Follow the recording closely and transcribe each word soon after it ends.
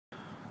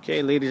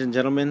Okay, ladies and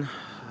gentlemen,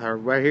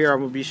 right here I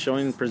will be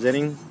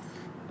presenting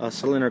a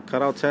cylinder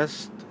cutout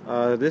test.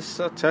 This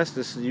test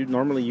is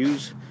normally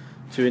used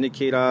to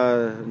indicate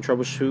and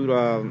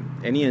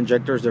troubleshoot any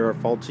injectors that are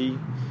faulty,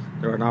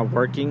 that are not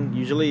working.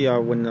 Usually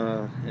when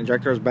the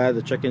injector is bad,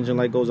 the check engine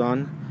light goes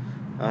on.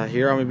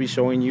 Here I'm going to be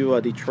showing you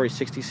a Detroit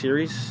 60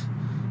 series.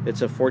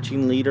 It's a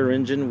 14-liter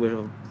engine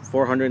with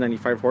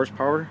 495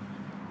 horsepower.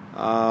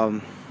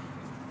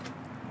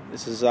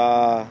 This is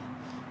a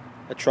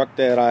truck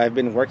that I've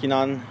been working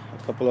on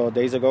a couple of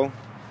days ago.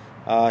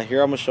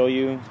 Here I'm going to show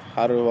you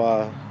how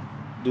to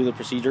do the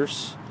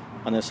procedures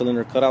on the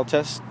cylinder cutout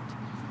test.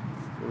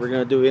 What we're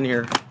going to do in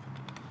here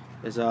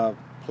is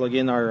plug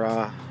in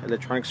our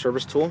electronic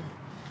service tool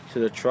to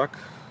the truck.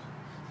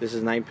 This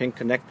is a 9-pin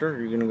connector.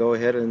 You're going to go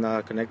ahead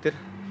and connect it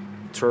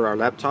to our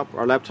laptop.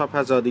 Our laptop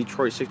has a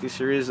Detroit 60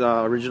 series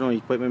original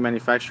equipment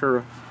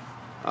manufacturer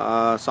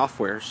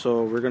software.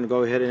 So we're going to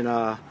go ahead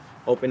and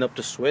open up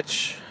the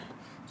switch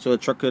so the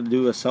truck could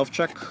do a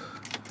self-check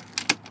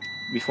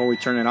before we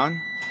turn it on.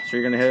 So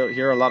you're going to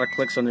hear a lot of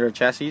clicks under the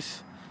chassis,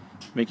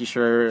 making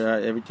sure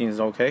everything is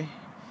okay.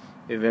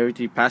 If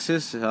everything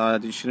passes,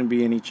 there shouldn't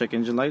be any check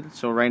engine light.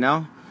 So right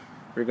now,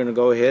 we're going to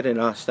go ahead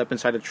and step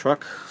inside the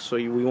truck so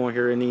we won't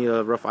hear any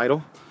rough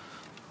idle.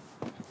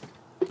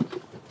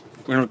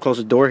 We're going to close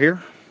the door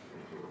here.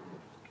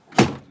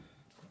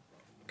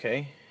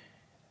 Okay.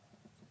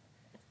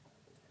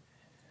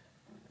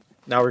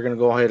 Now we're going to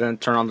go ahead and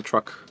turn on the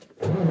truck.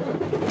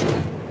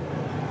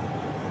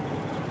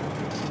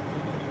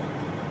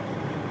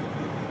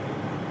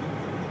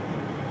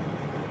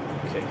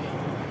 Okay,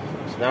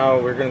 so now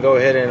we're going to go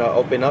ahead and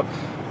open up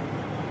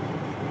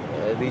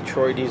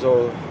Detroit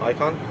diesel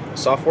icon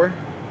software.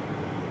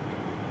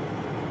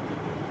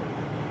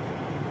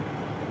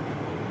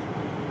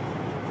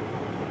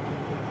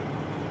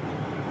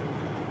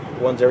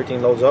 Once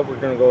everything loads up, we're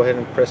going to go ahead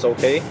and press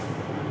OK.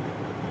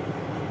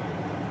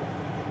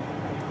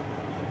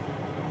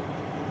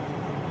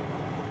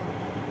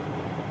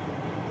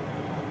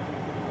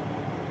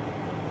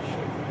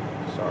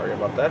 Sorry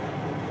about that.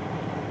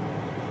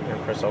 I'm going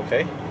to press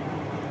OK.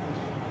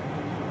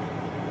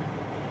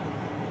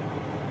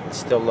 It's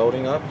still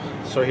loading up.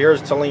 So here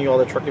is telling you all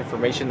the truck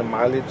information, the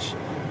mileage,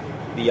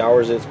 the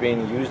hours it's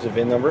being used, the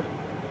VIN number.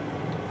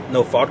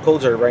 No fault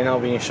codes are right now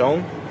being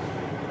shown.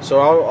 So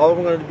all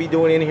I'm going to be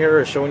doing in here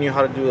is showing you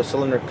how to do a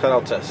cylinder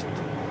cutout test.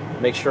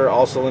 Make sure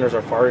all cylinders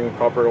are firing in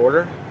proper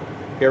order.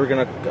 Here we're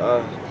going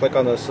to click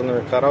on the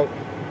cylinder cutout.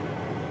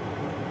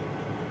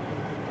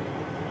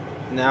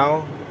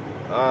 Now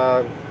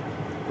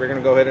we're going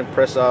to go ahead and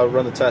press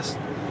run the test.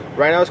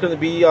 Right now it's going to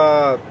be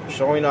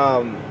showing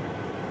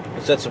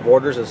sets of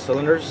orders of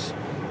cylinders.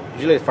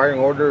 Usually the firing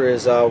order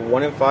is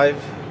 1 and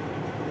 5,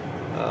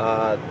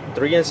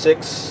 3 and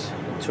 6,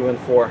 and 2 and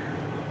 4.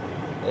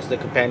 That's the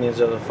companions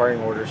of the firing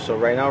order. So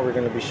right now we're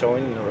going to be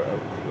showing,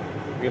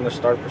 we're going to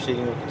start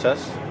proceeding with the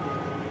test.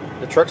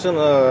 The truck's in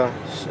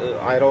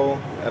idle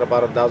at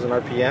about 1,000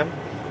 RPM.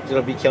 It's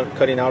going to be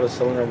cutting out a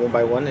cylinder one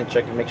by one and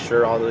check and make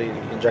sure all the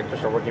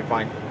injectors are working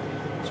fine.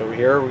 So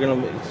here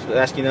it's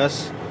asking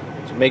us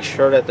to make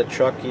sure that the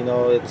truck,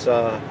 it's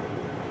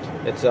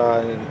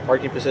in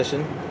parking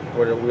position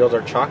where the wheels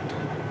are chocked.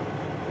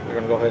 We're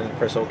going to go ahead and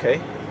press OK.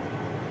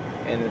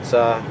 And it's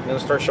going to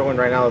start showing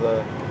right now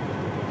the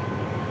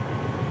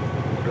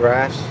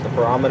graphs, the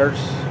parameters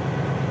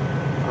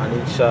on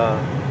each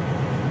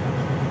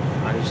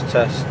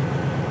test.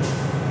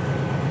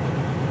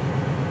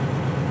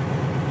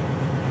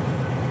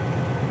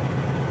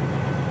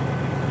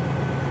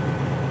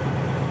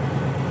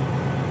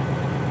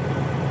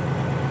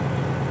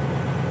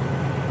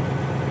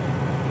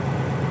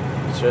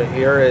 So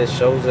here it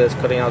shows that it's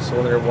cutting out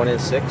cylinder 1 and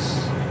 6.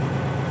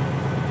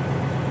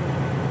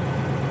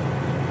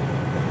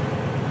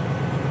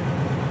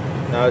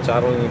 Now it's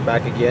idling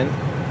back again.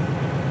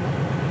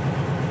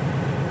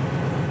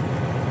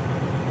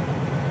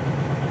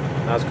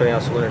 Now it's cutting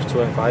out cylinders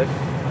 2 and 5.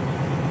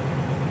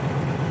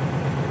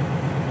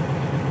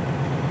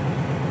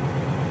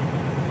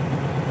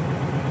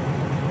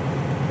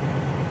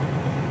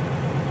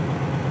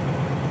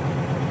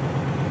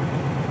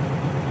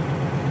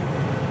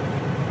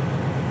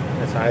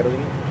 That's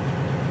idling.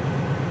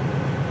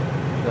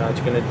 Now it's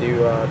going to do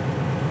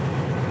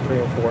 3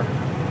 and 4.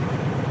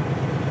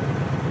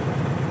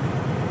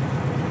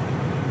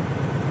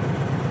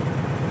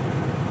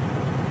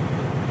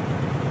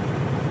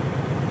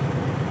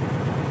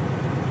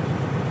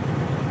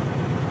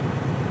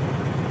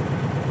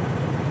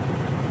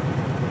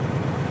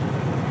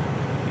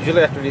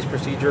 Usually after this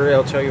procedure,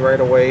 it'll tell you right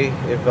away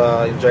if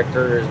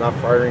injector is not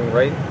firing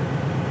right.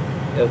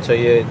 It'll tell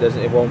you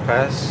it won't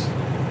pass.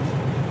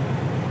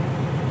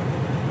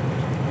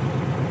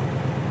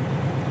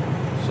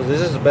 So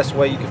this is the best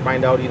way you can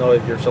find out,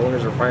 if your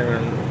cylinders are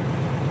firing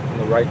in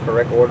the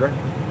correct order,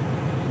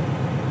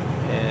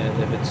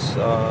 and if it's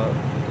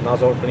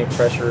nozzle opening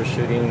pressure is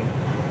shooting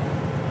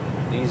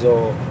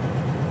diesel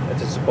as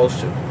it's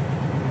supposed to.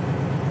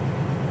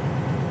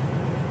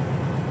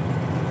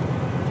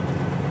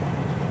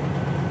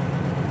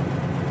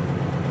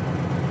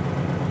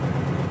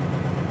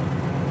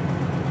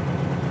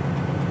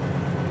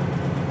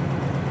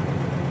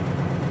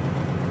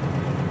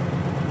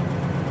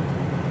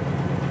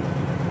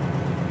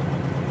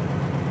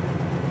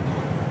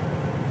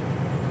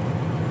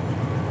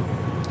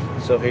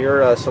 So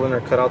here, cylinder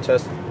cutout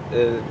test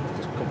is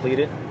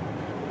completed.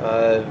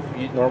 If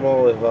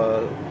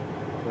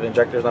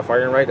injector is not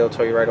firing right, they'll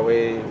tell you right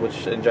away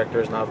which injector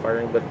is not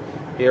firing. But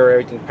here,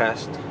 everything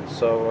passed,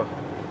 so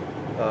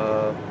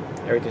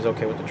everything's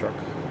okay with the truck.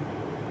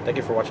 Thank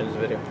you for watching this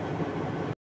video.